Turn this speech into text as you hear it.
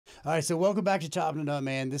All right, so welcome back to Chopping It Up,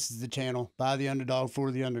 man. This is the channel by the underdog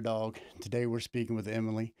for the underdog. Today we're speaking with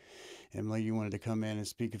Emily. Emily, you wanted to come in and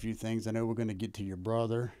speak a few things. I know we're going to get to your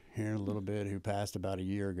brother here in a little bit, who passed about a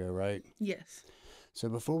year ago, right? Yes. So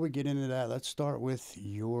before we get into that, let's start with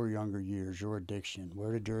your younger years, your addiction.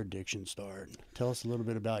 Where did your addiction start? Tell us a little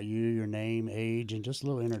bit about you, your name, age, and just a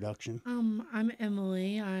little introduction. I'm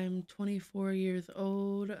Emily. I'm 24 years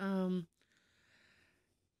old.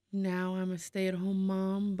 Now I'm a stay-at-home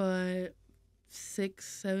mom, but 6,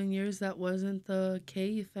 7 years that wasn't the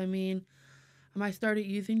case. I started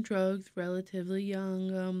using drugs relatively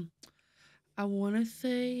young. I want to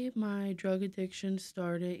say my drug addiction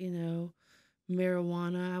started,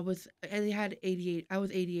 marijuana. I had 88. I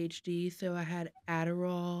was ADHD, so I had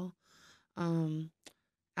Adderall, um,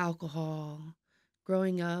 alcohol.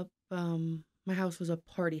 Growing up, my house was a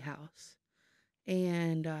party house,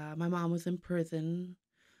 and my mom was in prison,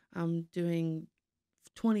 doing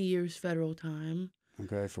 20 years federal time.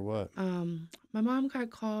 Okay, for what? My mom got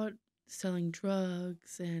caught selling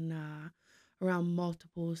drugs and around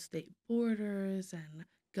multiple state borders and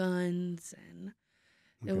guns, and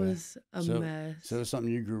it Okay. was a So mess. it's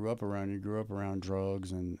something you grew up around. You grew up around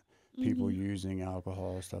drugs and people hmm using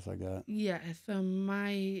alcohol, stuff like that. Yes,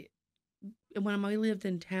 my when I lived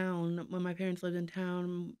in town, when my parents lived in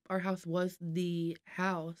town, our house was the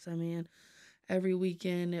house. Every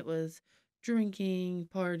weekend it was drinking,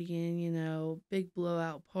 partying, big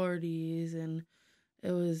blowout parties, and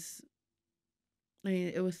it was,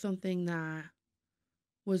 it was something that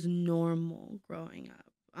was normal growing up.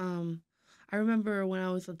 I remember when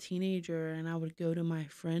I was a teenager and I would go to my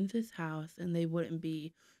friends' house and they wouldn't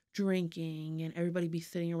be drinking and everybody be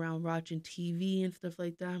sitting around watching TV and stuff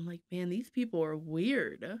like that. I'm like, man, these people are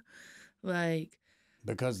weird. Like,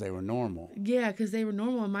 Because they were normal. yeah, because they were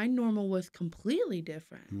normal and my normal was completely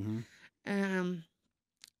different. Mm-hmm. Um,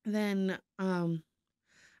 then I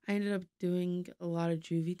ended up doing a lot of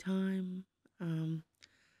juvie time. Um,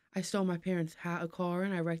 I stole my parents' a car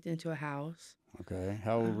and I wrecked it into a house. Okay.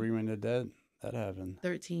 How old were Um, you when that happened?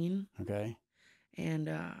 13, Okay. and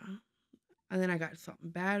then I got assault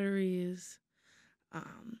and batteries.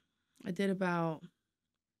 Um, I did about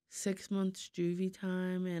 6 months juvie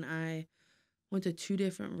time, and I went to two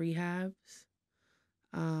different rehabs.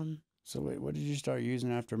 Um, So wait, what did you start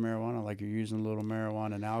using after marijuana? Like you're using a little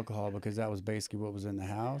marijuana and alcohol because that was basically what was in the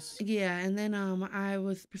house? yeah, and then I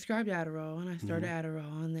was prescribed Adderall, and I started Mm-hmm.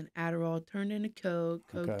 Adderall, and then Adderall turned into Coke,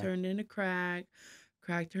 Coke Okay. turned into crack,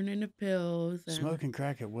 crack turned into pills, and Smoking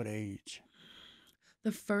crack at what age?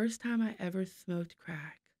 the first time I ever smoked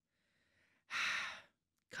crack,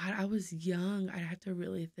 God, I was young. I'd have to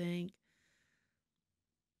really think.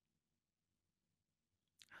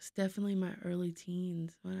 I was definitely my early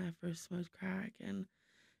teens when I first smoked crack, and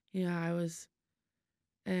yeah,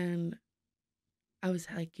 and I was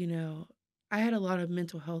like, I had a lot of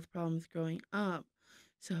mental health problems growing up,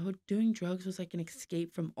 so doing drugs was like an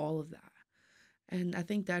escape from all of that. And I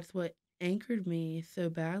think that's what anchored me so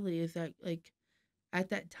badly is that, like, at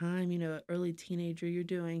that time, early teenager, you're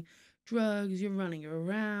doing drugs, you're running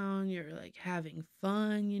around, you're like having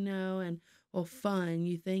fun, and well, fun,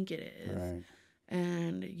 you think it is. Right.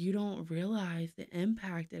 And you don't realize the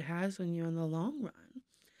impact it has on you in the long run.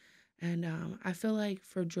 And I feel like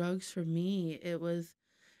for drugs, for me, it was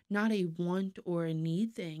not a want or a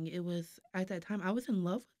need thing. It was at that time, I was in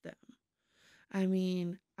love with them.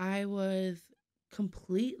 I was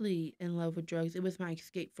completely in love with drugs. It was my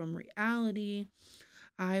escape from reality.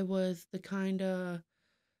 I was the kind of,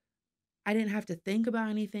 I didn't have to think about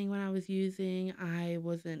anything when I was using. I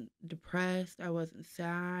wasn't depressed. I wasn't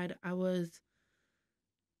sad. I was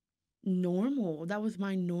normal. That was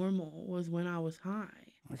my normal, was when I was high.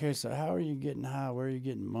 Okay, so how are you getting high? Where are you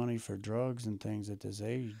getting money for drugs and things at this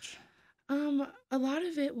age? A lot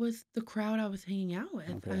of it was the crowd I was hanging out with.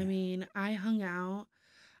 Okay. I hung out.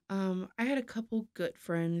 I had a couple good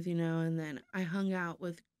friends, and then I hung out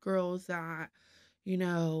with girls that, you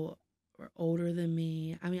know, were older than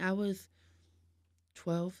me. I was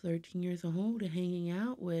 12, 13 years old and hanging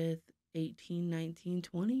out with 18, 19,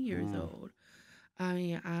 20 years Mm. old.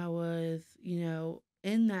 I was,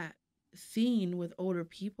 in that scene with older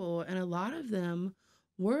people, and a lot of them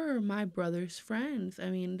were my brother's friends.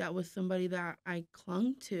 That was somebody that I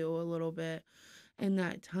clung to a little bit in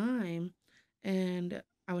that time. And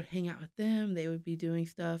I would hang out with them. They would be doing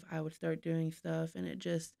stuff. I would start doing stuff. And it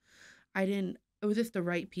was just the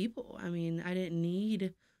right people. I didn't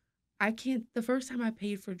need, I can't, the first time I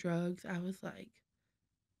paid for drugs, I was like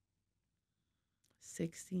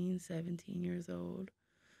 16, 17 years old.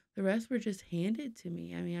 The rest were just handed to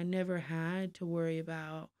me. I never had to worry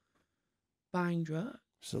about buying drugs.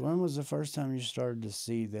 So when was the first time you started to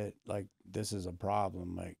see that like this is a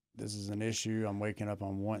problem? Like this is an issue. I'm waking up,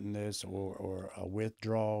 I'm wanting this, or a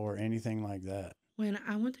withdrawal or anything like that. When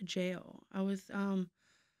I went to jail,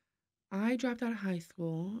 I dropped out of high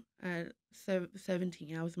school at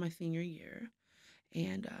 17. I was my senior year,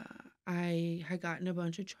 and I had gotten a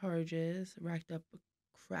bunch of charges, racked up a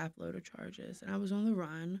crap load of charges, and I was on the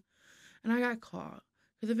run, and I got caught.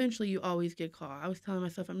 Because eventually you always get caught. I was telling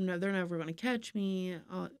myself, they're never going to catch me.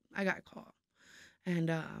 I got caught.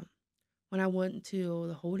 And when I went to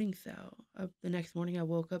the holding cell, the next morning I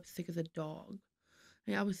woke up sick as a dog.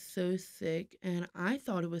 I mean, I was so sick, and I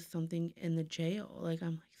thought it was something in the jail. Like,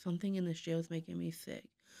 I'm like, something in this jail is making me sick.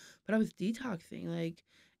 But I was detoxing, like,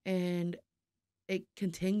 and it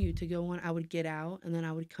continued to go on. I would get out, and then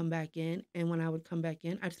I would come back in. And when I would come back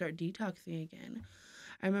in, I'd start detoxing again.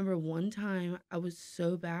 I remember one time I was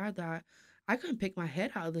so bad that I couldn't pick my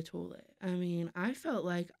head out of the toilet. I mean, I felt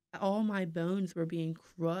like all my bones were being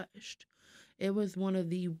crushed. It was one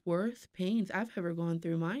of the worst pains I've ever gone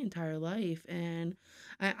through my entire life. And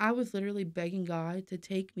I was literally begging God to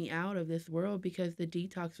take me out of this world because the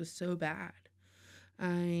detox was so bad.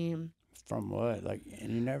 I, From what? Like,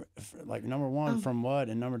 and you never like number one um, from what,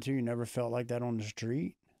 and number two, you never felt like that on the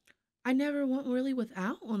street. I never went really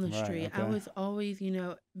without on the Right. street. I Okay. was always,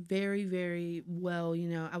 very, very well,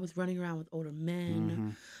 I was running around with older men. Mm-hmm.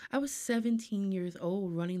 I was 17 years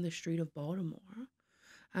old running the street of Baltimore.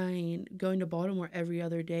 I mean, going to Baltimore every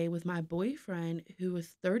other day with my boyfriend who was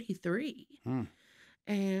 33. Hmm.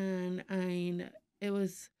 And I mean, it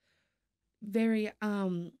was very,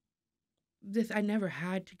 this, I never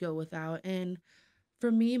had to go without. And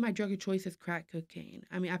for me, my drug of choice is crack cocaine.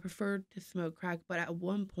 I mean, I preferred to smoke crack, but at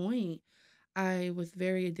one point, I was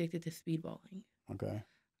very addicted to speedballing. Okay.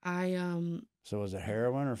 I So was it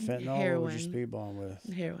heroin or fentanyl? What was you heroin, speedballing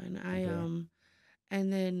with? heroin. Okay.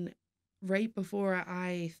 And then right before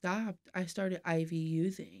I stopped, I started IV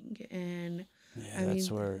using, and Yeah, I mean,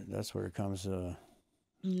 that's where it comes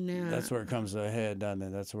nah, that's where it comes to a head, doesn't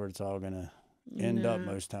it? That's where it's all gonna end up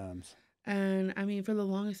nah. most times. And I mean, for the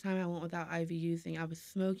longest time, I went without IV using. I was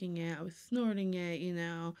smoking it, I was snorting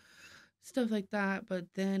it, stuff like that. But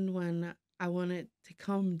then when I wanted to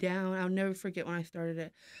come down, I'll never forget when I started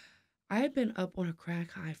it. I had been up on a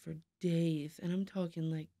crack high for days, and I'm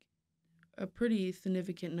talking like a pretty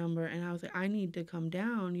significant number. And I was like, I need to come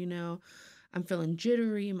down, I'm feeling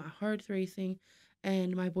jittery, my heart's racing.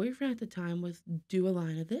 And my boyfriend at the time was, do a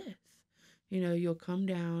line of this. You'll come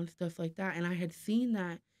down, stuff like that. And I had seen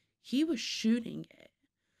that he was shooting it.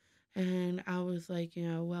 And I was like,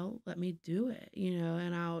 well, let me do it,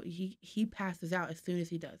 and he passes out as soon as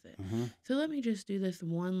he does it. Mm-hmm. So let me just do this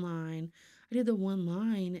one line. I did the one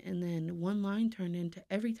line, and then one line turned into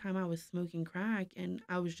every time I was smoking crack, and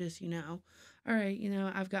I was just, all right,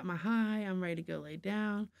 I've got my high, I'm ready to go lay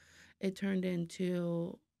down. It turned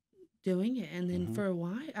into doing it. And then Mm-hmm. for a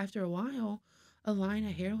while, after a while, a line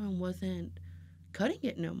of heroin wasn't cutting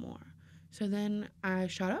it no more. So then I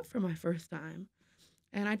shot up for my first time.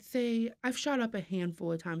 And I'd say I've shot up a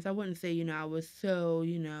handful of times. I wouldn't say, I was so,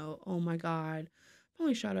 oh my God. I've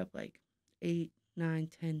only shot up like 8, 9,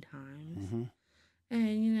 10 times. Mm-hmm.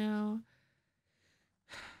 And,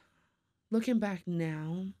 looking back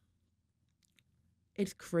now,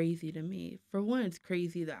 it's crazy to me. For one, it's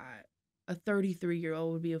crazy that a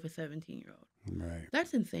 33-year-old would be with a 17-year-old. Right.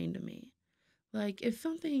 That's insane to me. Like, if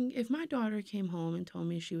my daughter came home and told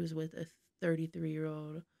me she was with a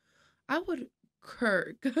 33-year-old, I would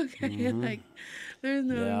kirk, okay? Mm-hmm. Like, there's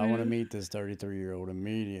no Yeah, I want to way. meet this 33-year-old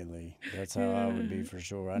immediately. That's how I would be Yeah. for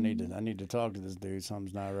sure. I need to talk to this dude.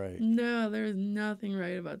 Something's not right. No, there's nothing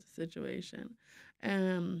right about the situation.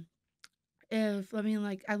 Um,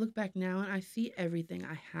 like, I look back now and I see everything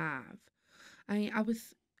I have. I mean,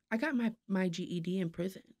 I got my GED in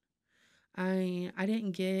prison. I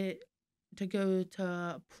didn't get to go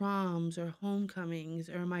to proms or homecomings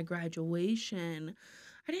or my graduation.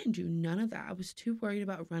 I didn't do none of that. I was too worried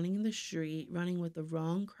about running in the street, running with the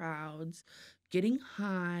wrong crowds, getting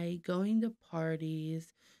high, going to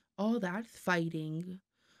parties, all that fighting.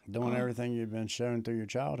 Doing Oh, everything you'd been shown through your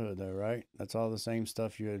childhood, though, right? That's all the same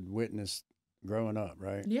stuff you had witnessed growing up,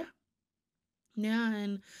 right? yeah. Yeah,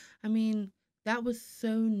 and I mean, that was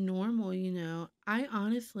so normal. I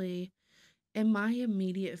honestly, in my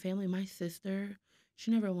immediate family, my sister,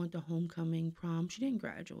 she never went to homecoming, prom. She didn't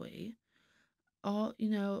graduate.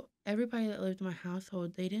 Everybody that lived in my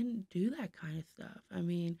household, they didn't do that kind of stuff. I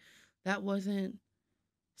mean, that wasn't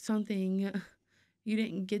something you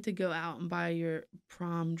didn't get to go out and buy your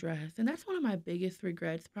prom dress. And that's one of my biggest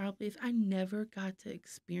regrets probably is I never got to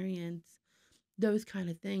experience those kind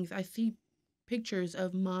of things. I see pictures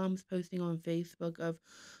of moms posting on Facebook of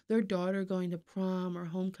their daughter going to prom or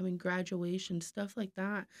homecoming graduation, stuff like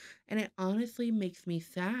that. And it honestly makes me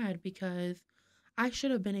sad because I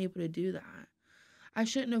should have been able to do that. I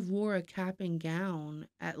shouldn't have wore a cap and gown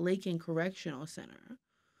at Lakin Correctional Center.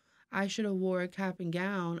 I should have wore a cap and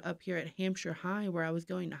gown up here at Hampshire High where I was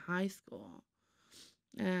going to high school.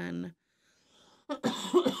 And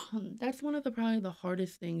that's one of the probably the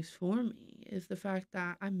hardest things for me is the fact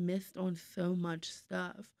that I missed on so much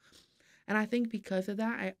stuff. And I think because of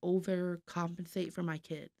that, I overcompensate for my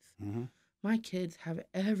kids. Mm-hmm. My kids have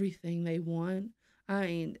everything they want. I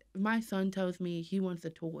mean, my son tells me he wants a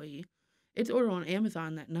toy. It's ordered on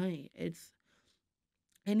Amazon that night. It's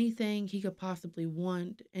anything he could possibly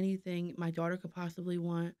want, anything my daughter could possibly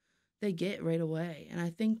want, they get right away. And I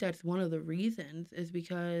think that's one of the reasons is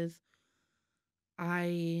because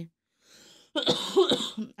I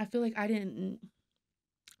I feel like I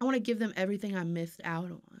want to give them everything I missed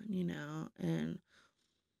out on, you know? And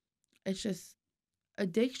it's just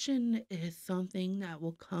addiction is something that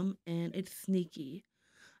will come in. It's sneaky.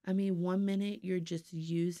 I mean, one minute you're just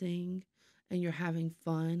using and you're having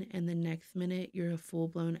fun, and the next minute you're a full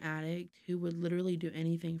blown addict who would literally do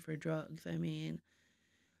anything for drugs. I mean,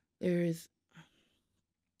 there's,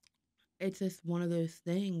 it's just one of those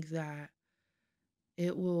things that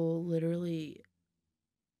it will literally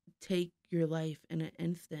take your life in an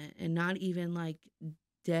instant and not even like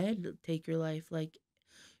dead take your life. Like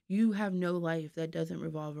you have no life that doesn't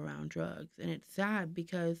revolve around drugs. And it's sad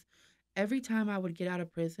because every time I would get out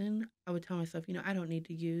of prison, I would tell myself, you know, I don't need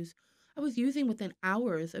to use. I was using within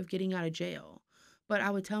hours of getting out of jail, but I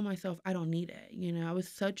would tell myself, I don't need it. You know, I was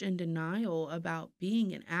such in denial about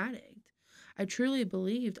being an addict. I truly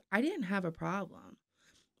believed I didn't have a problem,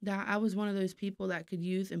 that I was one of those people that could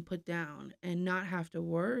use and put down and not have to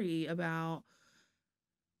worry about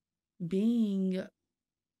being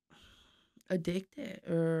addicted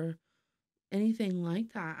or anything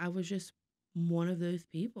like that. I was just one of those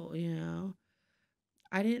people, you know.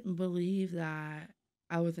 I didn't believe that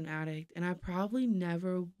I was an addict, and I probably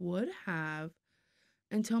never would have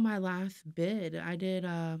until my last bid. I did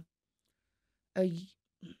a y-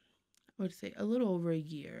 I would say a little over a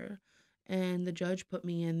year, and the judge put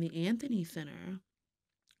me in the Anthony Center,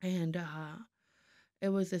 and it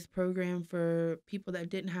was this program for people that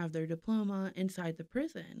didn't have their diploma inside the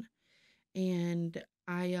prison. And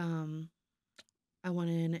I went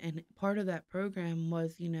in, and part of that program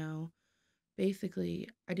was, you know, basically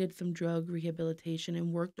I did some drug rehabilitation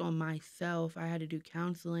and worked on myself. I had to do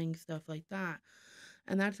counseling, stuff like that.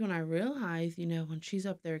 And that's when I realized, you know, when she's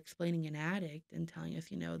up there explaining an addict and telling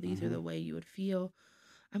us, you know, these are Mm-hmm. the way you would feel,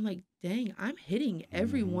 I'm like, dang, I'm hitting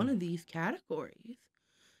every Mm-hmm. one of these categories.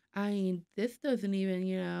 I mean, this doesn't even,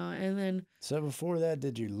 you know, and then So before that,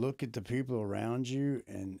 did you look at the people around you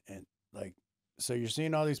and like, so you're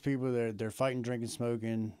seeing all these people, they're fighting, drinking,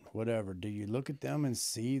 smoking, whatever. Do you look at them and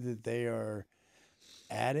see that they are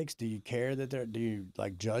addicts? Do you care that they're? Do you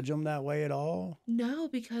like judge them that way at all? no,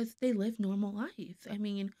 because they live normal lives. I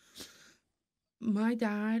mean, my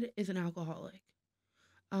dad is an alcoholic.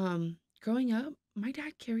 Growing up, my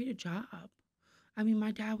dad carried a job. I mean,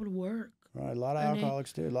 my dad would work Right, a lot of and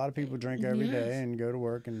alcoholics do. A lot of people drink every day yes, and go to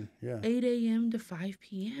work, and yeah. 8 a.m. to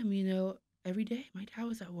 5 p.m., you know, every day my dad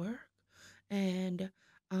was at work. And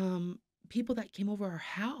um, people that came over our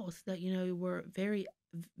house that, you know, were very,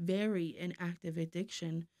 very in active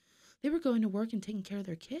addiction, they were going to work and taking care of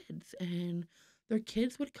their kids. And their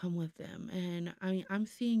kids would come with them. And I mean, I'm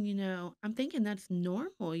seeing, you know, I'm thinking that's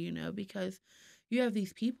normal, you know, because you have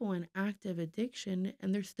these people in active addiction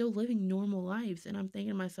and they're still living normal lives. And I'm thinking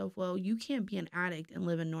to myself, well, you can't be an addict and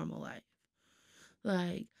live a normal life.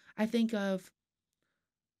 Like, I think of,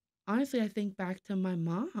 honestly, I think back to my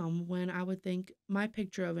mom when I would think my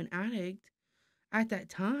picture of an addict at that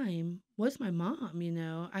time was my mom, you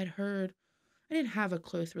know. I didn't have a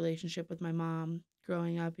close relationship with my mom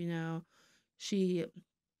growing up, you know. She, of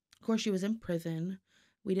course, she was in prison.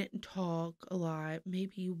 We didn't talk a lot,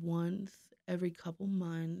 maybe once every couple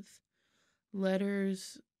months.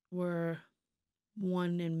 Letters were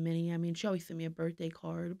one in many. I mean, she always sent me a birthday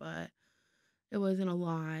card, but it wasn't a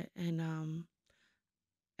lot.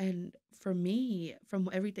 And for me, from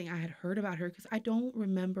everything I had heard about her, because I don't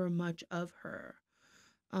remember much of her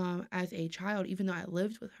as a child, even though I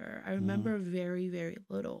lived with her, I Mm-hmm. remember very, very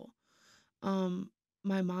little. Um,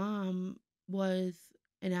 my mom was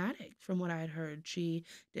an addict from what I had heard. She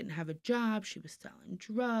didn't have a job. She was selling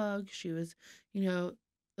drugs. She was, you know,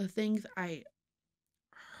 the things I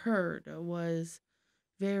heard was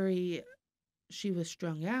very, she was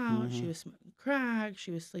strung out. Mm-hmm. She was smoking crack.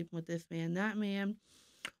 She was sleeping with this man, that man.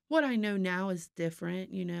 what I know now is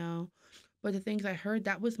different, you know. But the things I heard,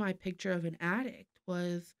 that was my picture of an addict,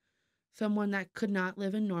 was someone that could not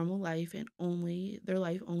live a normal life and only their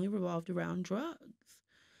life only revolved around drugs.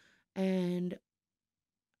 And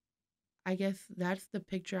I guess that's the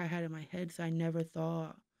picture I had in my head. So I never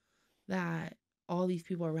thought that all these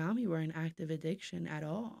people around me were in active addiction at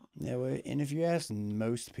all. Yeah, well, and if you ask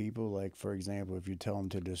most people, like for example, if you tell them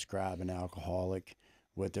to describe an alcoholic,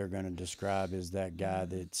 what they're going to describe is that guy Mm-hmm.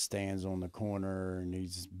 that stands on the corner and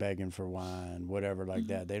he's begging for wine, whatever, like Mm-hmm.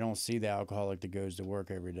 that. They don't see the alcoholic that goes to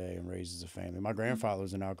work every day and raises a family. My Mm-hmm. grandfather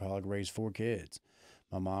was an alcoholic, raised 4 kids,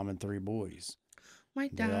 my mom and 3 boys. My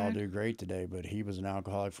They all dad, do great today, but he was an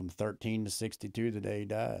alcoholic from 13 to 62 the day he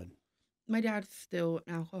died. my dad's still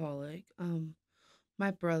an alcoholic.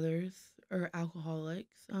 My brothers are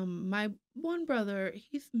alcoholics. My one brother,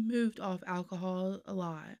 he's moved off alcohol a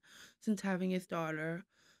lot since having his daughter.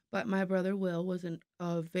 But my brother Will was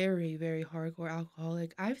a very, very hardcore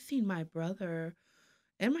alcoholic. I've seen my brother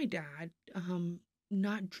and my dad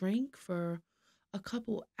not drink for a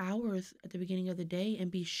couple hours at the beginning of the day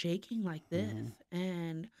and be shaking like this. Hmm.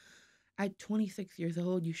 And at 26 years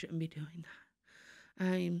old, you shouldn't be doing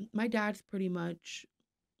that. My dad's pretty much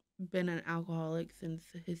been an alcoholic since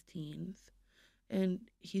his teens, and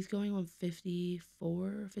he's going on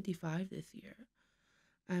 54, 55 this year.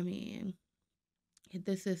 I mean,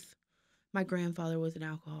 this is my grandfather was an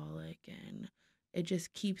alcoholic, and it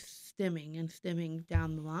just keeps stemming and stemming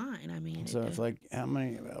down the line. I mean, So it's like how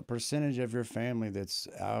many a percentage of your family that's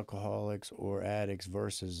alcoholics or addicts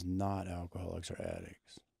versus not alcoholics or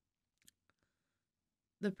addicts?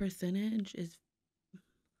 the percentage is,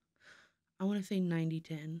 I want to say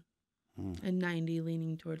 90-10, Hmm. and 90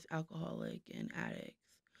 leaning towards alcoholic and addicts.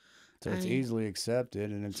 So it's I easily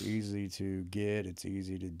accepted and it's easy to get, it's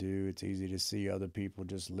easy to do, it's easy to see other people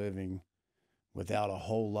just living without a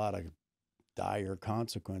whole lot of dire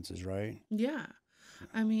consequences, right? Yeah,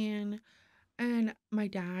 I mean, and my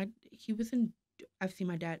dad, he was in, I've seen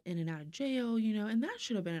my dad in and out of jail, you know, and that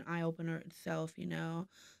should have been an eye opener itself, you know,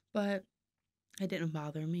 but it didn't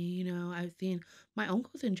bother me, you know. I've seen my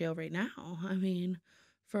uncle's in jail right now. I mean,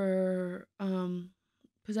 for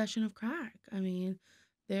possession of crack. I mean,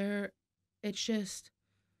 there, it's just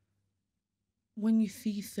when you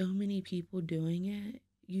see so many people doing it,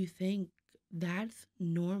 you think that's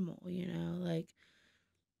normal, you know, like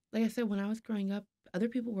I said, when I was growing up, other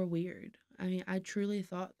people were weird. I mean, I truly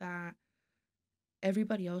thought that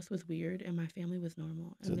everybody else was weird and my family was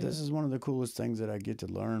normal. So And there this was, is one of the coolest things that I get to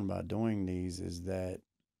learn by doing these is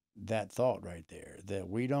that thought right there that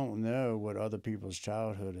we don't know what other people's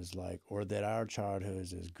childhood is like or that our childhood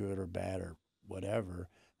is good or bad or whatever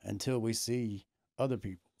until we see other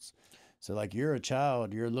people's. So like you're a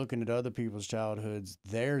child, you're looking at other people's childhoods,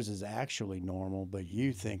 theirs is actually normal, but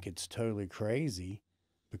you think it's totally crazy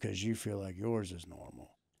because you feel like yours is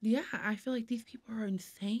normal. yeah, I feel like these people are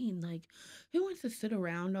insane. Like, who wants to sit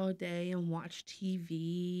around all day and watch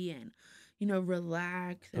TV and, you know,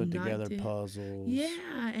 relax Put and not together do, puzzles,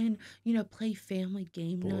 yeah, and, you know, play family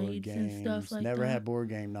game board nights and stuff games. like Never that? had board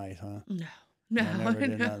game night, huh? No, I no, never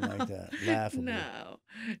did nothing like no, that. Laughable. no,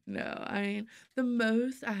 no. I mean, the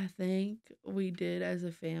most I think we did as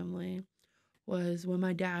a family was when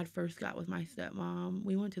my dad first got with my stepmom.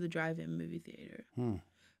 We went to the drive-in movie theater. Hmm.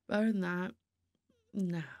 But other than that,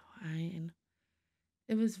 no. I mean,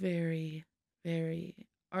 it was very, very,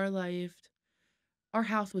 our life, our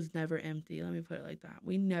house was never empty. Let me put it like that.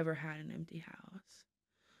 We never had an empty house.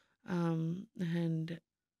 And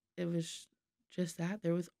it was just that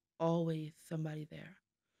there was always somebody there.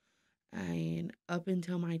 I mean, up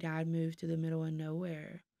until my dad moved to the middle of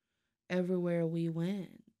nowhere, everywhere we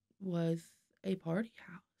went was a party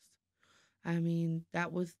house. I mean,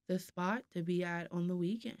 that was the spot to be at on the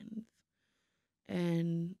weekends.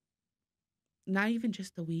 And not even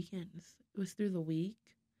just the weekends, it was through the week.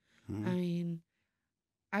 I Hmm. mean,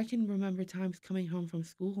 I can remember times coming home from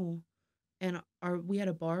school and we had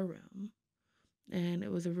a bar room, and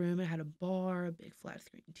it was a room that had a bar, a big flat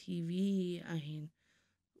screen TV. I mean,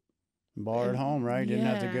 Bar at home, right? Didn't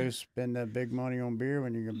have to yeah, go spend that big money on beer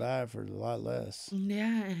when you can buy it for a lot less.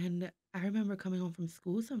 yeah, and I remember coming home from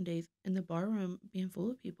school some days and the bar room being full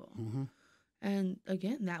of people. Hmm. And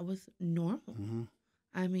again, that was normal. Hmm.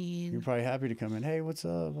 I You're mean, probably happy to come in. Hey, what's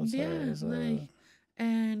up? What's up? yeah, What's up? like,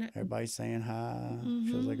 and Everybody saying hi.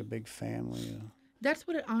 Feels like hmm a big family. that's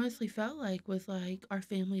what it honestly felt like, was like our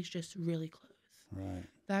family's just really close. Right.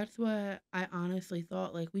 That's what I honestly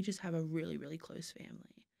thought. Like, we just have a really, really close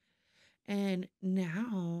family. And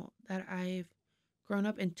now that I've grown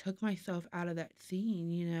up and took myself out of that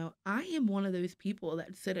scene. I am one of those people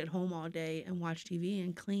that sit at home all day and watch TV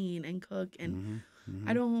and clean and cook, and Mm-hmm.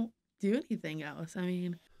 I Mm-hmm. don't do anything else. I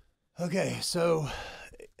mean, Okay, so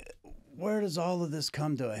where does all of this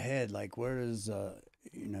come to a head? Like, where does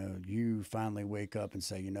you finally wake up and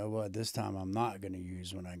say, you know what, this time I'm not going to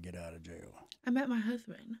use when I get out of jail? I met my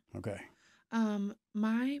husband. Okay.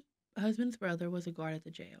 My husband's brother was a guard at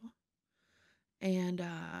the jail, and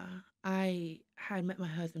I had met my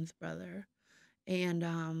husband's brother, and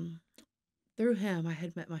through him, I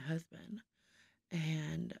had met my husband.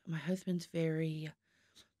 And my husband's never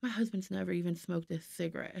even smoked a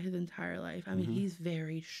cigarette his entire life. I mean, Mm-hmm. he's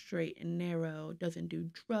very straight and narrow, doesn't do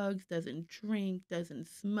drugs, doesn't drink, doesn't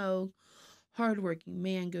smoke. Hardworking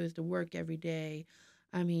man, goes to work every day.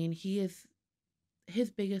 I mean, his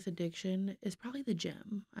biggest addiction is probably the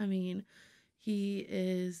gym. I mean, he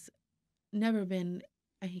is never been,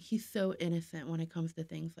 he's so innocent when it comes to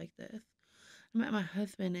things like this. I met my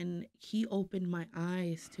husband and he opened my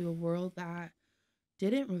eyes to a world that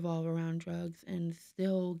didn't revolve around drugs and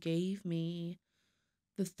still gave me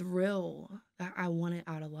the thrill that I wanted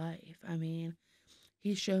out of life. I mean,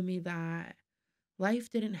 he showed me that life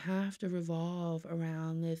didn't have to revolve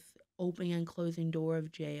around this opening and closing door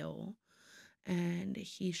of jail. And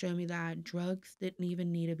he showed me that drugs didn't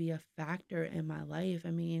even need to be a factor in my life. I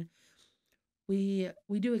mean, we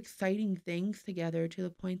do exciting things together to the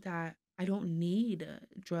point that I don't need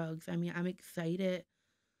drugs. I mean, I'm excited.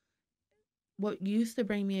 What used to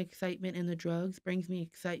bring me excitement in the drugs brings me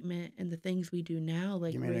excitement in the things we do now.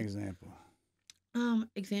 Like Give me an example.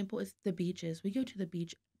 example is the beaches. We go to the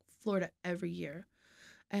beach, Florida, every year,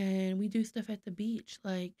 and we do stuff at the beach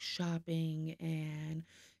like shopping and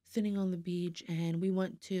sitting on the beach. And we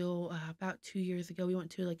went to about 2 years ago. We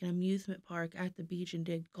went to like an amusement park at the beach and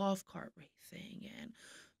did golf cart racing and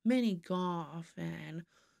mini golf and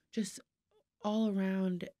just all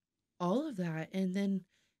around all of that. And then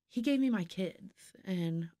he gave me my kids,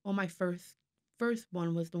 and well, my first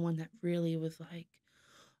one was the one that really was like,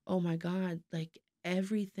 oh my god, like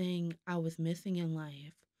everything I was missing in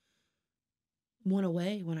life went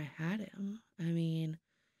away when I had him. I mean,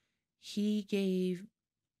 he gave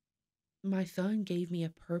my son gave me a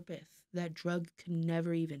purpose that drugs could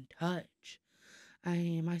never even touch.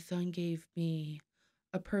 My son gave me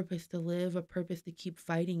a purpose to live, a purpose to keep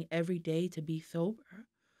fighting every day to be sober.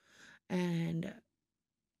 And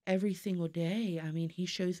every single day, I mean, he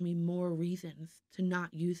shows me more reasons to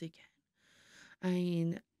not use again. I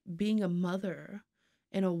mean, being a mother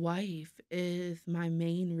and a wife is my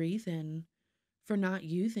main reason for not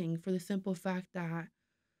using, for the simple fact that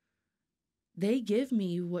they give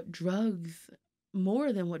me what drugs,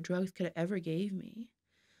 more than what drugs could have ever gave me.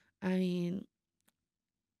 I mean,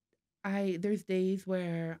 there's days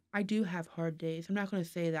where I do have hard days. I'm not going to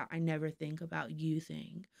say that I never think about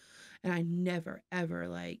using, and I never ever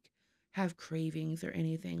like have cravings or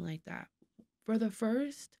anything like that. For the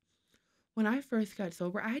first When I first got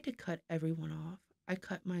sober, I had to cut everyone off. I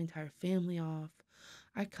cut my entire family off.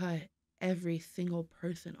 I cut every single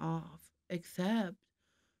person off except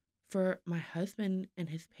for my husband and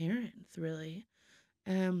his parents, really.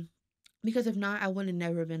 Um, because if not, I would have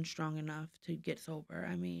never been strong enough to get sober.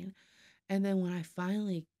 I mean, and then when I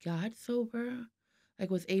finally got sober, like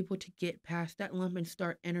was able to get past that lump and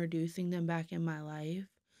start introducing them back in my life,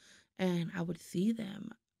 and I would see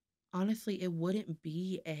them. Honestly, it wouldn't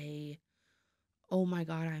be a oh my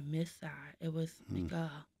god, I miss that. It was Mm. like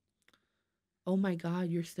a oh my god,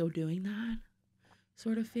 you're still doing that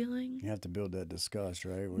sort of feeling. You have to build that disgust,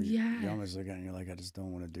 right? Where you Yes. almost look at it and you're like, I just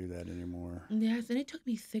don't want to do that anymore. Yes, and it took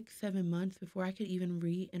me 6, 7 months before I could even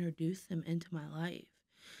reintroduce them into my life.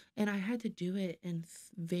 And I had to do it in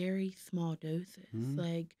very small doses. Mm-hmm.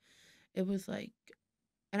 Like, it was like,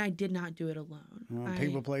 and I did not do it alone. Well,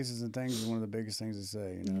 people, places, and things is one of the biggest things to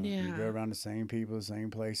say. You go Yeah. around the same people, the same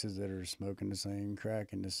places that are smoking the same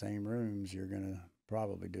crack in the same rooms, you're gonna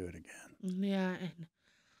probably do it again. Yeah, and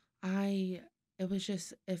I, it was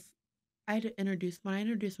just, if when I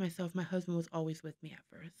introduced myself, my husband was always with me at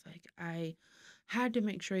first. Like, I had to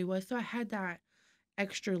make sure he was. So I had that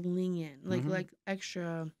extra lenient, Mm-hmm. like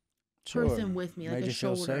extra Sure, person with me, like made a you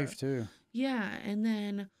feel shoulder. safe too. Yeah, and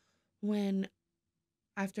then when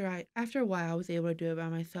after a while I was able to do it by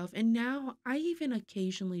myself, and now I even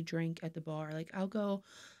occasionally drink at the bar. Like I'll go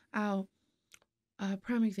out.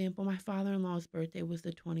 Prime example, my father-in-law's birthday was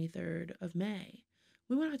the 23rd of May.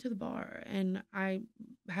 We went out to the bar and I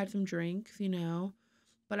had some drinks,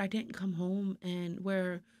 but I didn't come home. And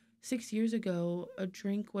where 6 years ago, a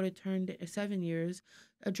drink would have turned 7 years,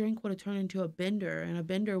 a drink would have turned into a bender, and a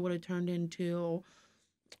bender would have turned into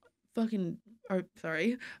fucking, or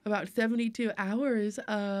sorry, about 72 hours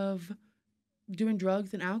of doing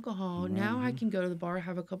drugs and alcohol. Now I Mm-hmm. can go to the bar,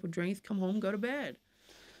 have a couple drinks, come home, go to bed.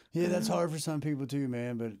 Yeah, that's Um, hard for some people too,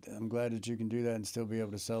 man. But I'm glad that you can do that and still be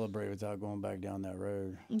able to celebrate without going back down that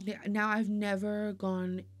road. yeah, now I've never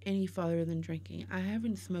gone any farther than drinking. I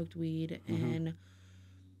haven't smoked weed Mm-hmm. and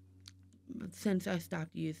since I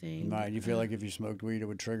stopped using. Right. You feel like if you smoked weed, it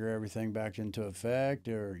would trigger everything back into effect,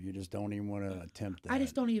 or you just don't even want to attempt I that.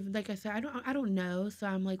 just don't even, like I said, I don't know. So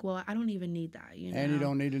I'm like, well, I don't even need that, you And you know.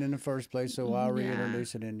 don't need it in the first place, so why Yeah.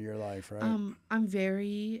 reintroduce it into your life, right? I'm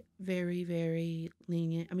very, very, very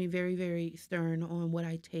lenient. I mean, very, very stern on what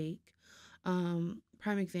I take.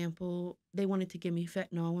 Prime example, they wanted to give me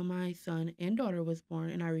fentanyl when my son and daughter was born,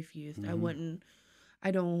 and I refused. I Mm-hmm. wouldn't.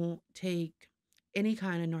 I don't take any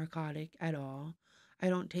kind of narcotic at all. I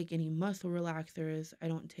don't take any muscle relaxers. I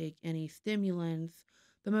don't take any stimulants.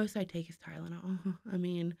 The most I take is Tylenol. I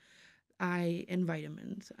mean, I and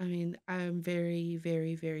vitamins. I mean, I'm very,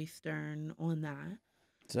 very, very stern on that.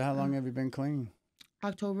 So how long Uh, have you been clean?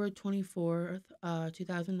 October 24th,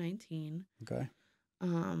 2019. Okay.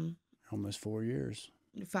 Um, Almost 4 years.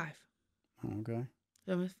 5. Okay.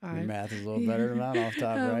 Almost Your 5. math is a little better than mine off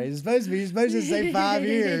top, right? um, You're supposed to say 5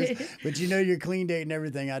 years, but you know your clean date and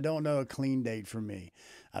everything. I don't know a clean date for me.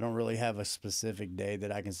 I don't really have a specific day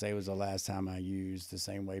that I can say was the last time I used the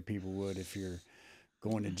same way people would if you're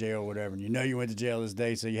going to jail or whatever. And you know you went to jail this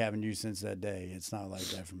day, so you haven't used since that day. It's not like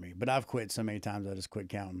that for me. But I've quit so many times I just quit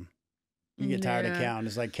counting. You get tired of yeah. counting.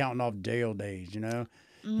 It's like counting off jail days, you know?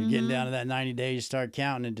 You're getting down Mm-hmm. to that 90 days, you start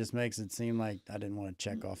counting, it just makes it seem like I didn't want to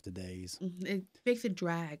check off the days. It makes it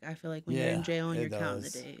drag. I feel like when you're in Yeah, jail and it you're counting the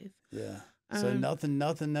does. days. Yeah. So Um.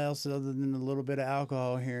 nothing else other than a little bit of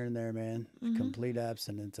alcohol here and there, man. Mm-hmm. Complete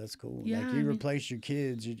abstinence. That's cool. Yeah. Like I you mean, replace your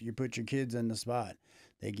kids, you put your kids in the spot.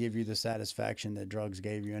 They give you the satisfaction that drugs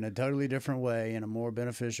gave you in a totally different way, in a more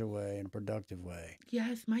beneficial way, in a productive way.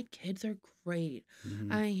 yes, my kids are great.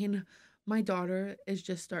 Hmm. I mean, my daughter is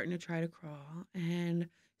just starting to try to crawl, and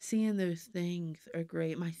seeing those things are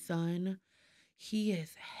great. My son, he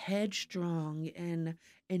is headstrong and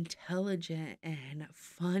intelligent and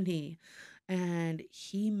funny, and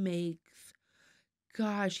he makes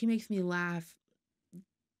me laugh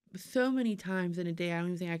so many times in a day. I don't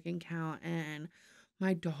even think I can count. And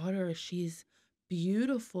my daughter, she's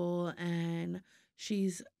beautiful and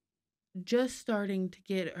she's just starting to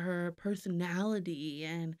get her personality,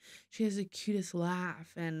 and she has the cutest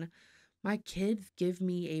laugh, and my kids give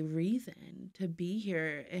me a reason to be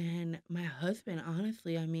here. And my husband,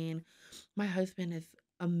 honestly, I mean, my husband is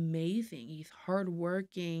amazing. He's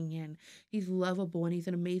hardworking and he's lovable, and he's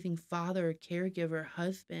an amazing father, caregiver,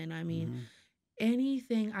 husband. I mean, Hmm.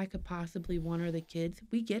 anything I could possibly want are the kids,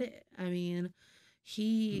 we get it. I mean,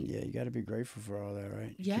 he Yeah, you got to be grateful for all that,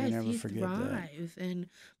 right? You can't yes, ever he forget that. thrives. And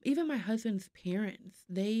even my husband's parents,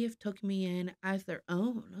 they've took me in as their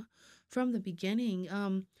own from the beginning.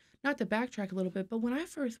 Not to backtrack a little bit, but when I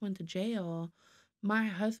first went to jail, my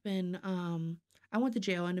husband, I went to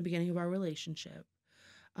jail in the beginning of our relationship.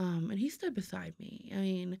 And he stood beside me. I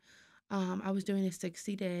mean, I was doing a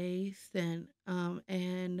 60-day stint,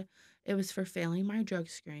 and it was for failing my drug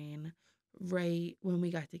screen right when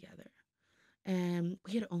we got together. And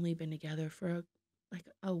we had only been together for like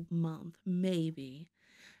a month, maybe.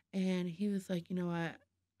 And he was like, you know what?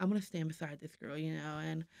 I'm gonna stand beside this girl, you know.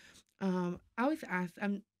 And I always asked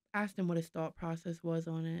him what his thought process was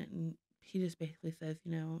on it, and he just basically says,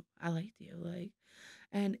 you know, I liked you, like.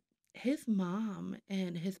 And his mom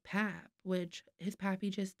and his pap, which his pappy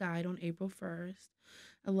just died on April 1st.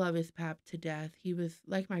 I love his pap to death. He was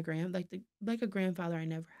like my like a grandfather I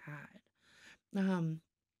never had.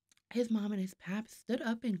 His mom and his pap stood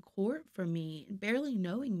up in court for me, barely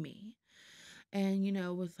knowing me. And, you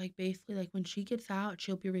know, was like basically like when she gets out,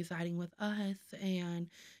 she'll be residing with us. And,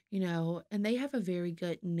 you know, and they have a very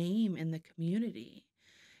good name in the community.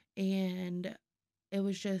 And it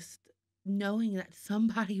was just knowing that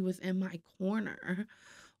somebody was in my corner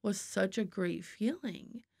was such a great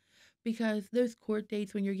feeling. Because those court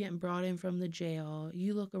dates, when you're getting brought in from the jail,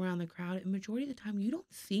 you look around the crowd, and majority of the time, you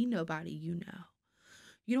don't see nobody you know.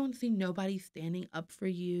 You don't see nobody standing up for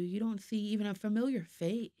you. You don't see even a familiar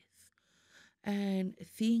face. And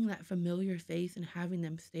seeing that familiar face and having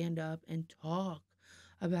them stand up and talk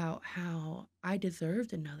about how I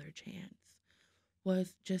deserved another chance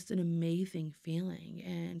was just an amazing feeling.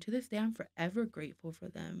 And to this day, I'm forever grateful for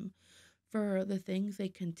them for the things they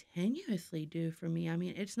continuously do for me. I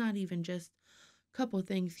mean, it's not even just a couple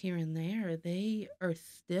things here and there. They are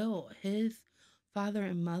still his father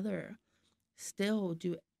and mother still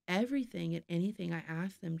do everything and anything I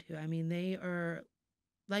ask them to. I mean, they are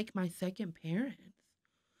like my second parents.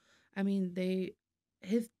 I mean,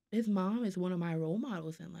 his mom is one of my role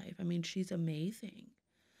models in life. I mean, she's amazing.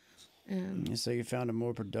 And So you found a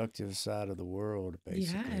more productive side of the world,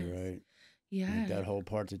 basically, yes, right? Like yes, that whole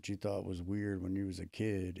part that you thought was weird when you was a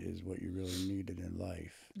kid is what you really needed in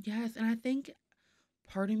life. yes. And I think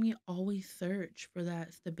part of me always searched for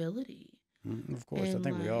that stability. Of course, I And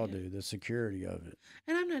think we all like, do. The security of it.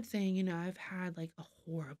 and I'm not saying, I've had like a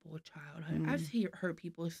horrible childhood. I've Mm. heard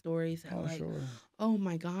people's stories that Oh, like, sure. oh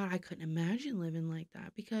my God, I couldn't imagine living like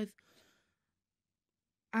that. Because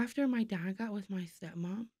after my dad got with my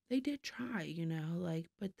stepmom, they did try, like,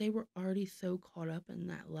 but they were already so caught up in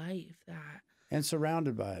that life that, And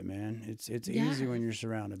surrounded by it, man. It's easy when yes. you're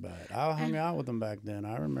surrounded by it. I hung And out with them back then.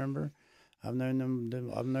 I remember. I've known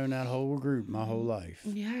them. I've known that whole group my whole life.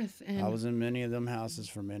 yes, I and was in many of them houses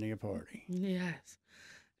for many a party. yes.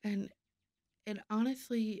 And it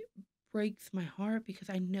honestly breaks my heart because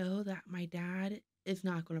I know that my dad is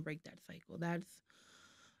not going to break that cycle. That's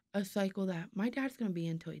a cycle that my dad's going to be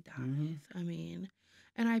until he Hmm. dies. I mean,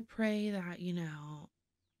 and I pray that,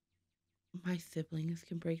 my siblings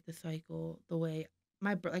can break the cycle the way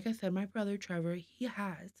like I said, my brother Trevor,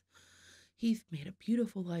 he's made a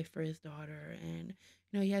beautiful life for his daughter, and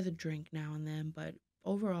he has a drink now and then, but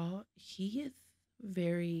overall he is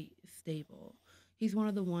very stable. He's one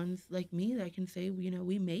of the ones like me that can say,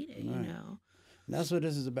 we made it, Right. And that's what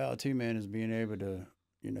this is about too, man. Is being able to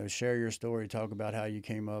share your story, talk about how you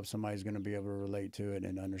came up. Somebody's going to be able to relate to it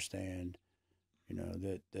and understand.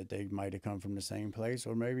 That they might have come from the same place,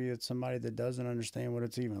 or maybe it's somebody that doesn't understand what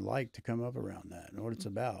it's even like to come up around that and what it's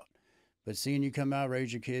about. But seeing you come out,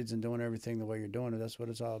 raise your kids, and doing everything the way you're doing it, that's what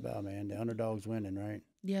it's all about, man. The underdog's winning, right?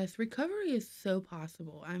 Yes, recovery is so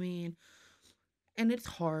possible. I mean, and it's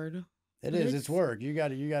hard, It but is. It's work. You got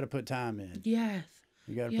to put time in. yes,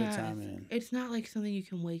 You got to put yes. time in. It's not like something you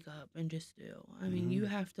can wake up and just do. I mean, you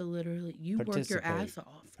Hmm. have to literally you work your Participate. ass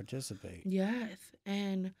off. Participate. Yes,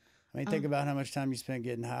 and I mean, think um, about how much time you spent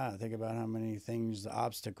getting high. Think about how many things,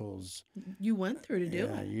 obstacles. you went through to do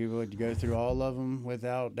Yeah, it. you would go through all of them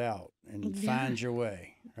without doubt and Yeah, find your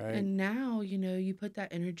way, right? and now you put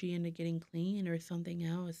that energy into getting clean or something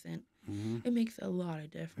else, and Hmm. it makes a lot of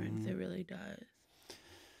difference. Hmm. It really does.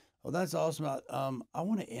 Well, that's awesome. I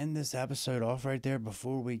want to end this episode off right there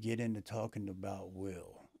before we get into talking about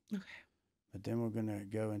Will. Okay. But then we're gonna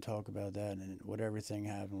go and talk about that and what everything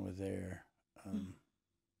happened with there. Mm, Um,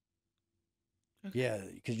 okay. yeah,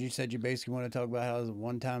 because you said you basically want to talk about how the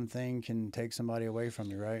one-time thing can take somebody away from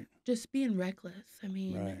you, right? Just being reckless. I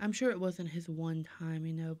mean, Right, I'm sure it wasn't his one time,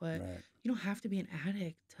 but right. you don't have to be an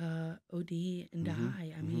addict to OD and Mm-hmm.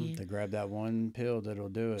 die. I Mm-hmm. mean, To grab that one pill that'll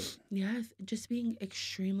do it. yes, just being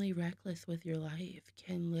extremely reckless with your life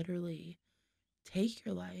can literally take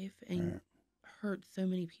your life and Right, hurt so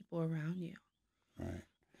many people around you. right.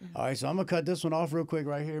 And All right, so I'm gonna cut this one off real quick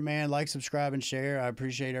right here, man. Like, subscribe, and share. I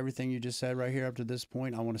appreciate everything you just said right here up to this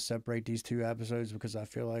point. I want to separate these two episodes because I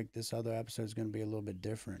feel like this other episode is gonna be a little bit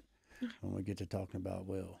different when we get to talking about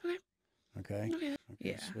Will. okay, Okay. okay, Okay,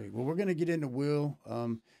 yeah, sweet. Well, we're gonna get into Will.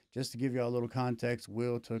 Just to give you all a little context,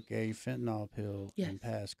 Will took a fentanyl pill yes, and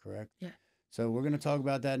passed, correct? yeah. So we're gonna talk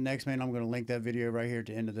about that next, man. I'm gonna link that video right here at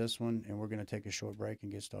the end of this one, and we're gonna take a short break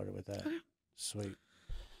and get started with that. Okay. Sweet.